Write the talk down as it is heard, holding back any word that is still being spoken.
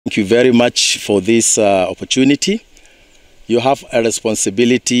Thank you very much for this opportunity. You have a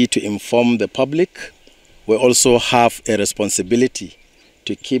responsibility to inform the public. We also have a responsibility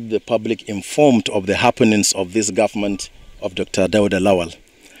to keep the public informed of the happenings of this government of Dr. Dauda Lawal.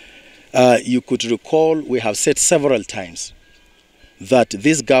 You could recall we have said several times that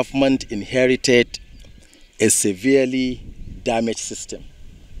this government inherited a severely damaged system.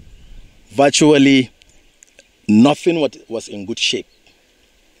 Virtually nothing was in good shape.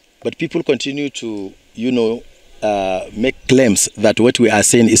 But people continue to, make claims that what we are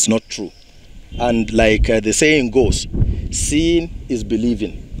saying is not true. And like the saying goes, seeing is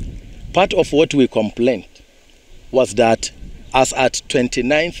believing. Part of what we complained was that as at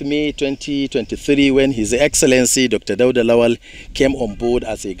 29th May 2023, when His Excellency Dr. Dauda Lawal came on board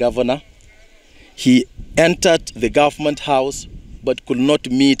as a governor, he entered the government house but could not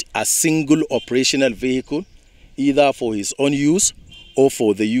meet a single operational vehicle, either for his own use or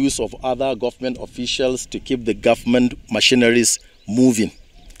for the use of other government officials to keep the government machineries moving.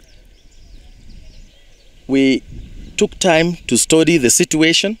 We took time to study the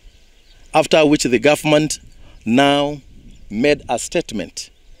situation, after which the government now made a statement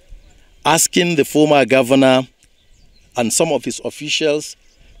asking the former governor and some of his officials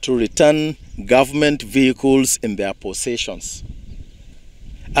to return government vehicles in their possessions.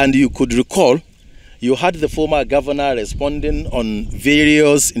 And you could recall, you had the former governor responding on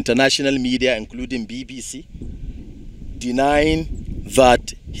various international media, including BBC, denying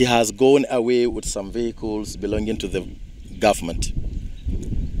that he has gone away with some vehicles belonging to the government.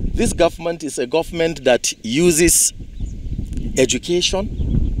 This government is a government that uses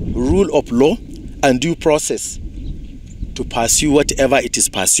education, rule of law, and due process to pursue whatever it is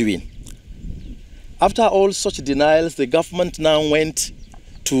pursuing. After all such denials, the government now went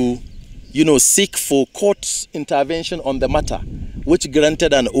to seek for court's intervention on the matter, which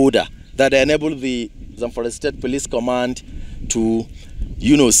granted an order that enabled the Zamfara State Police Command to,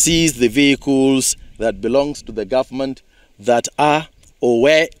 seize the vehicles that belongs to the government that are or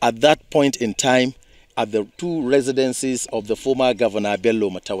were at that point in time at the two residences of the former governor Bello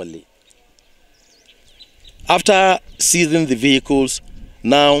Matawalle. After seizing the vehicles,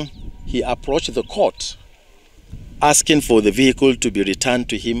 now he approached the court asking for the vehicle to be returned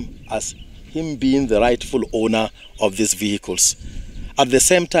to him as him being the rightful owner of these vehicles. At the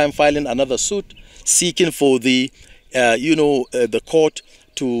same time, filing another suit seeking for the court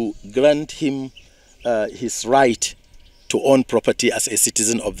to grant him his right to own property as a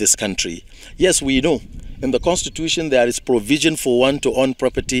citizen of this country. Yes, we know in the Constitution there is provision for one to own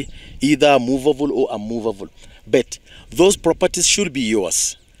property, either movable or unmovable. But those properties should be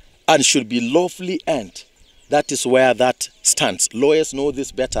yours and should be lawfully earned. That is where that stands. Lawyers know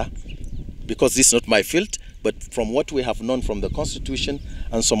this better because this is not my field, but from what we have known from the Constitution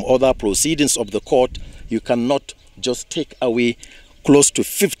and some other proceedings of the court, you cannot just take away close to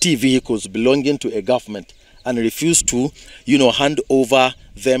 50 vehicles belonging to a government and refuse to, hand over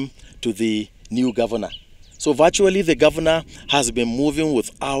them to the new governor. So virtually the governor has been moving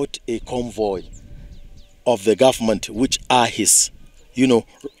without a convoy of the government, which are his,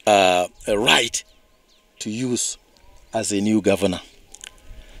 a right to use as a new governor.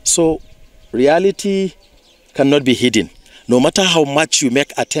 So reality cannot be hidden. No matter how much you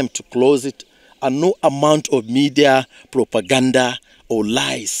make attempt to close it, and no amount of media propaganda or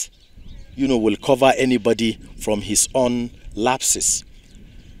lies, will cover anybody from his own lapses.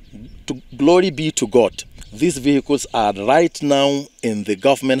 Glory be to God. These vehicles are right now in the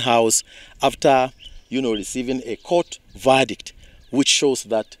government house after, receiving a court verdict, which shows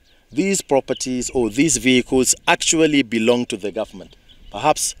that these properties or these vehicles actually belong to the government.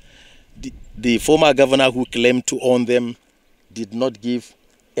 Perhaps the former governor who claimed to own them did not give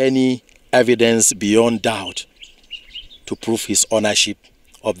any evidence beyond doubt to prove his ownership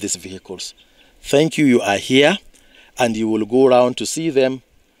of these vehicles. Thank you, you are here and you will go around to see them.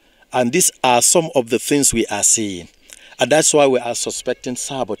 And these are some of the things we are seeing. And that's why we are suspecting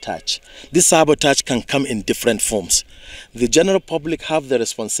sabotage. This sabotage can come in different forms. The general public have the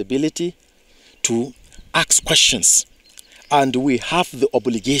responsibility to ask questions. And we have the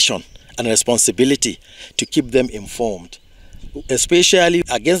obligation and responsibility to keep them informed, especially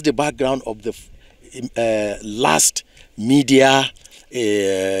against the background of the last media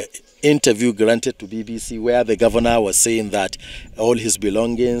interview granted to BBC, where the governor was saying that all his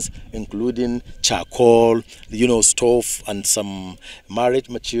belongings, including charcoal, stove and some marriage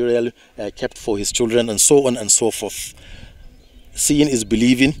material kept for his children and so on and so forth. Seeing is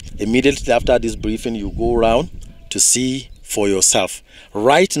believing. Immediately after this briefing, you go around to see for yourself.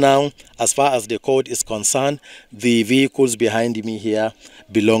 Right now, as far as the code is concerned, the vehicles behind me here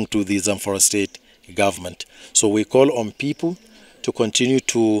belong to the Zamfara State government. So we call on people to continue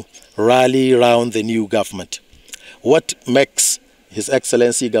to rally around the new government. What makes His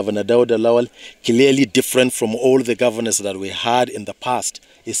Excellency Governor Dauda Lawal clearly different from all the governors that we had in the past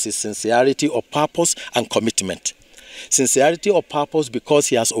is his sincerity of purpose and commitment. Sincerity of purpose because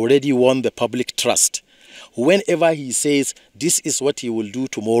he has already won the public trust. Whenever he says this is what he will do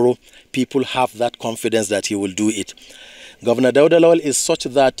tomorrow, people have that confidence that he will do it. Governor Dauda Lawal is such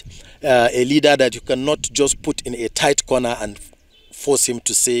that a leader that you cannot just put in a tight corner and force him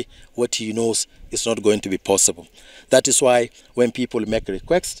to say what he knows is not going to be possible. That is why when people make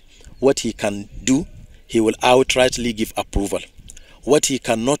requests, what he can do, he will outrightly give approval. What he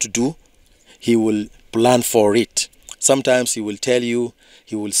cannot do, he will plan for it. Sometimes he will tell you,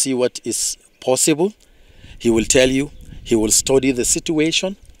 he will see what is possible. He will tell you, he will study the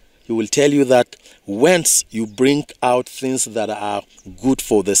situation. He will tell you that once you bring out things that are good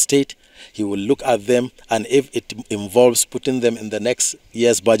for the state, he will look at them, and if it involves putting them in the next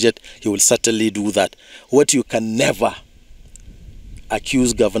year's budget, he will certainly do that. What you can never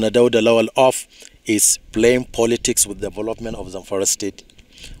accuse Governor Dauda Lawal of is playing politics with the development of Zamfara State.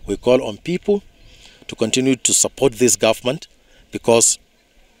 We call on people to continue to support this government because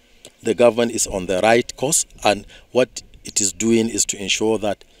the government is on the right course, and what it is doing is to ensure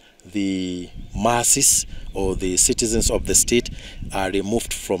that the masses or the citizens of the state are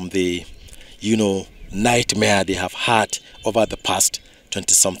removed from the, nightmare they have had over the past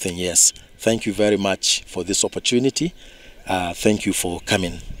 20-something years. Thank you very much for this opportunity. Thank you for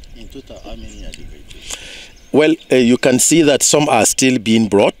coming. In total, how many are the vehicles? Well, you can see that some are still being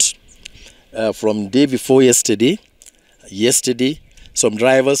brought. From day before yesterday, some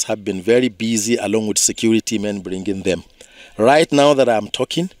drivers have been very busy along with security men bringing them. Right now that I'm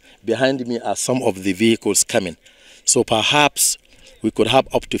talking, behind me are some of the vehicles coming. So perhaps we could have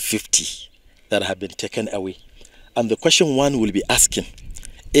up to 50 that have been taken away. And the question one will be asking,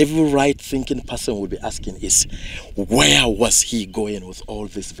 every right-thinking person will be asking is, where was he going with all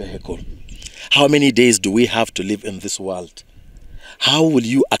this vehicle? How many days do we have to live in this world? How will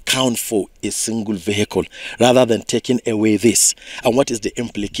you account for a single vehicle rather than taking away this? And what is the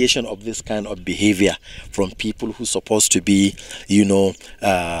implication of this kind of behavior from people who are supposed to be,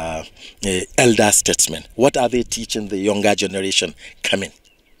 elder statesmen? What are they teaching the younger generation coming?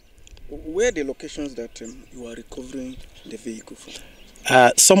 Where are the locations that you are recovering the vehicle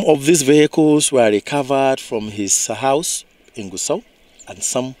from? Some of these vehicles were recovered from his house in Gusau and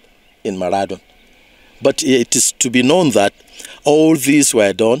some in Maradon. But it is to be known that all these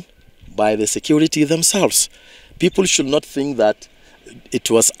were done by the security themselves. People should not think that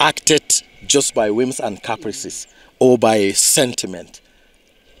it was acted just by whims and caprices or by sentiment.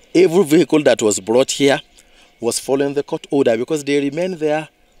 Every vehicle that was brought here was following the court order because they remained there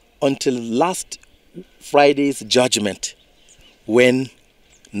until last Friday's judgment, when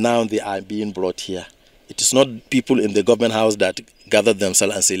now they are being brought here. It is not people in the government house that gathered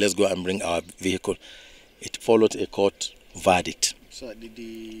themselves and say, let's go and bring our vehicle. It followed a court verdict. So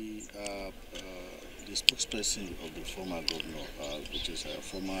the spokesperson of the former governor, which is a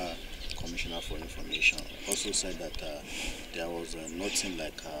former commissioner for information, also said that there was nothing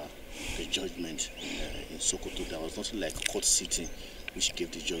like the judgment in Sokoto. There was nothing like court sitting which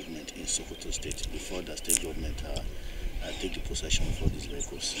gave the judgment in Sokoto State before the state government take the possession for these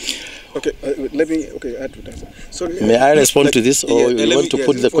vehicles. Okay, let me add to that. So may I respond to this, or you want to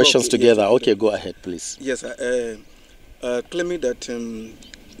put the questions together? Okay, go ahead, please. Yes, claiming that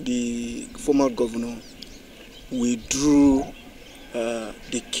the former governor withdrew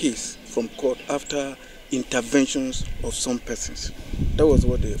the case from court after interventions of some persons. That was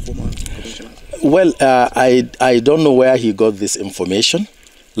what the former commissioner said. Well, I don't know where he got this information.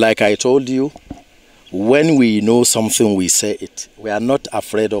 Like I told you, when we know something, we say it. We are not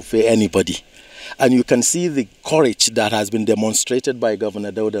afraid of anybody. And you can see the courage that has been demonstrated by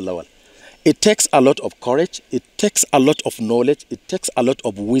Governor Dauda Lawal. It takes a lot of courage, it takes a lot of knowledge, it takes a lot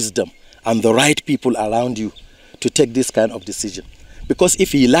of wisdom and the right people around you to take this kind of decision. Because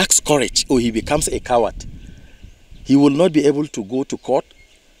if he lacks courage or he becomes a coward, he will not be able to go to court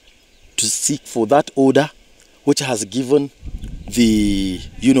to seek for that order which has given the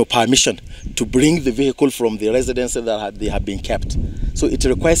permission to bring the vehicle from the residence that they have been kept. So it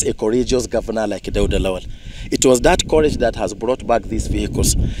requires a courageous governor like Dauda Lawal. It was that courage that has brought back these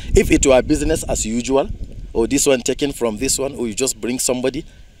vehicles. If it were business as usual, or this one taken from this one, or you just bring somebody,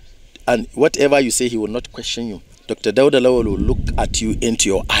 and whatever you say, he will not question you. Dr. Dauda Lawal will look at you into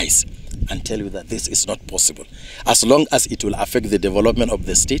your eyes and tell you that this is not possible. As long as it will affect the development of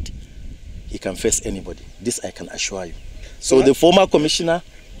the state, he can face anybody. This I can assure you. So the former commissioner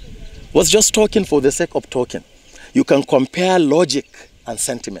was just talking for the sake of talking. You can compare logic and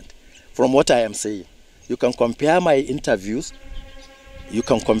sentiment from what I am saying. You can compare my interviews. You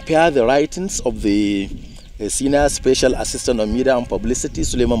can compare the writings of the Senior Special Assistant on Media and Publicity,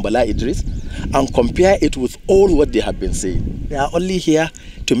 Suleiman Bala Idris, and compare it with all what they have been saying. They are only here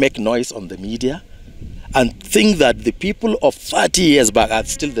to make noise on the media and think that the people of 30 years back are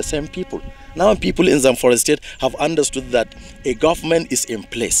still the same people. Now people in Zamfara State have understood that a government is in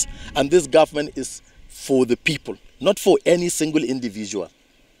place, and this government is for the people, not for any single individual.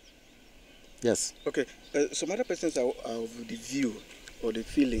 Yes. Okay. Some other persons are of the view or the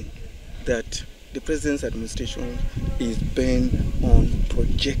feeling that the president's administration is bent on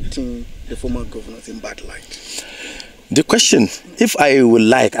projecting the former governors in bad light. The question, if I would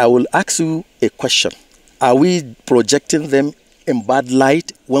like, I will ask you a question. Are we projecting them in bad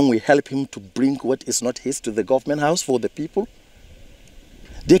light when we help him to bring what is not his to the government house for the people?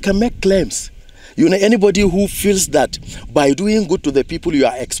 They can make claims. You know, anybody who feels that by doing good to the people, you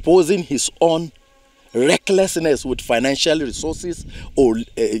are exposing his own recklessness with financial resources or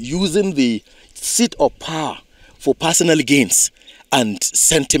using the seat of power for personal gains and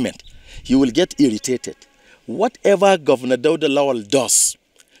sentiment, he will get irritated. Whatever Governor Dauda Lawal does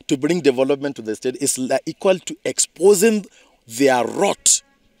to bring development to the state is equal to exposing their rot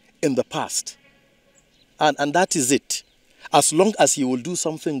in the past. And that is it. As long as he will do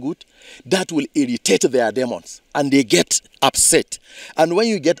something good, that will irritate their demons and they get upset. And when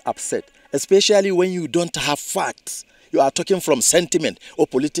you get upset, especially when you don't have facts, you are talking from sentiment or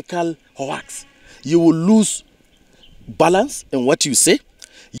political hoax, you will lose balance in what you say.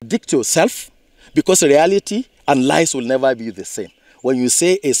 You dict yourself, because reality and lies will never be the same. When you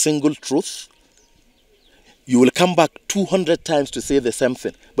say a single truth, you will come back 200 times to say the same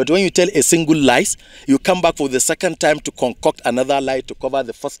thing. But when you tell a single lie, you come back for the second time to concoct another lie to cover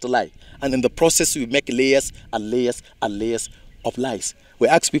the first lie. And in the process, you make layers and layers and layers of lies. We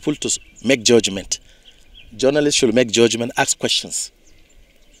ask people to make judgment. Journalists should make judgment, ask questions.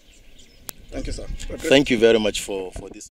 Thank you, sir. Thank you very much for this.